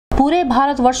पूरे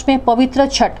भारतवर्ष में पवित्र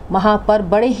छठ महापर्व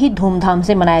बड़े ही धूमधाम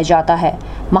से मनाया जाता है।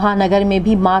 महानगर में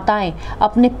भी माताएं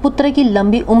अपने पुत्र की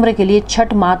लंबी उम्र के लिए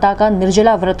छठ माता का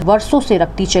निर्जला व्रत वर्षों से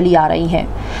रखती चली आ रही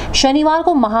हैं। शनिवार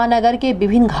को महानगर के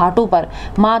विभिन्न घाटों पर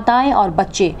माताएं और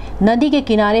बच्चे नदी के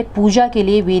किनारे पूजा के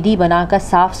लिए वेदी बनाकर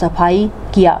साफ सफाई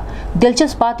किया।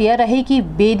 दिलचस्प बात यह रही कि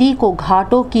वेदी को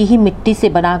घाटों की ही मिट्टी से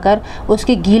बनाकर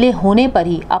उसके गीले होने पर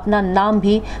ही अपना नाम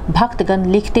भी भक्तगण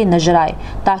लिखते नजर आए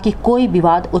ताकि कोई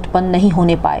विवाद उत्पन्न नहीं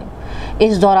होने पाए।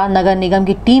 इस दौरान नगर निगम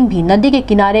की टीम भी नदी के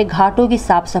किनारे घाटों की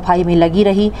साफ सफाई में लगी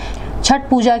रही। छठ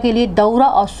पूजा के लिए दौरा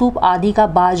और सूप आदि का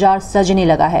बाजार सजने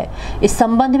लगा है। इस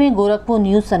संबंध में गोरखपुर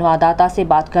न्यूज संवाददाता से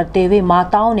बात करते हुए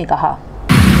माताओं ने कहा,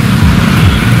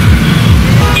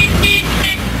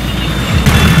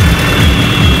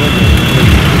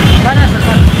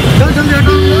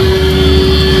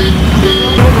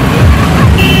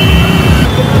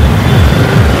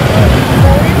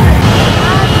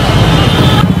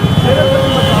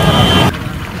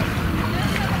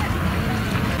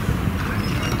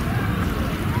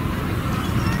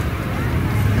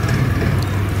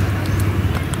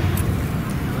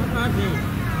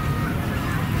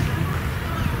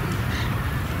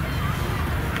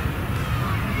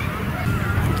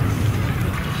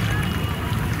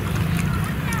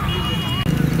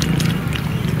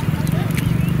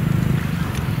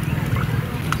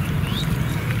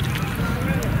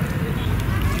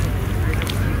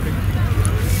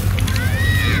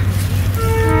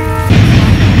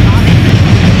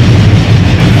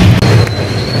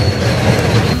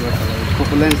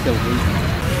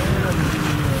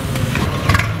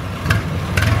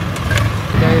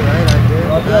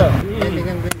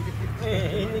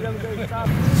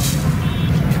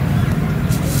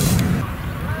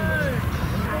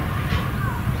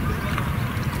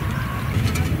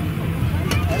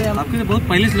 आपके तो बहुत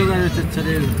पहले से लोग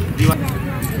चले दीवार नहीं रहे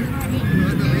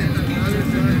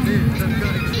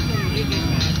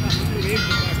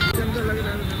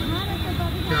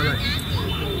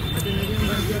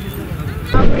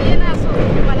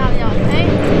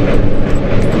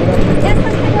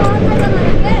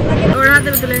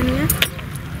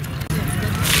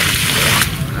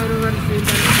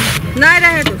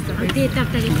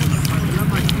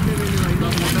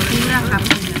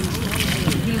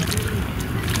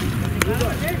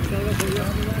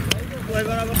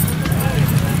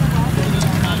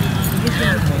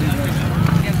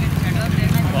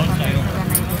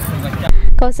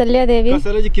कौशल्या देवी।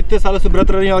 कौशल्या जी, कितने सालों से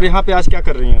व्रत रही हैं और यहाँ पे आज क्या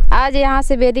कर रही हैं? आज यहाँ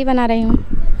से वेदी बना रही हूँ।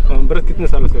 व्रत कितने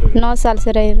सालों से रही? 9 साल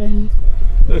से रह रही हूँ।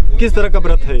 किस तरह का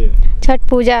व्रत है ये? छठ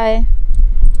पूजा है।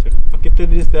 कितने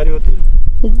दिन से तैयारी होती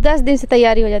है? 10 दिन से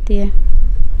तैयारी हो जाती है।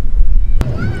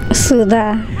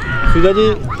 सुधा जी,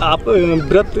 आप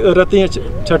व्रत रहती हैं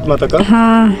छठ माता का?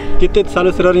 हाँ। कितने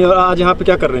सालों से रह रही हैं और आज यहाँ पे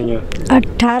क्या कर रही हैं?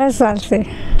 18 साल से।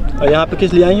 और यहाँ पे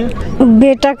किस लिए आई हैं?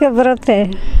 बेटा के व्रत है।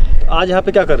 आज यहाँ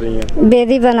पे क्या कर रही हैं?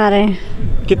 वेदी बना रहे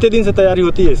हैं। कितने दिन से तैयारी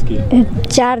होती है इसकी?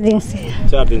 4 दिन से।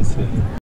 4 दिन से।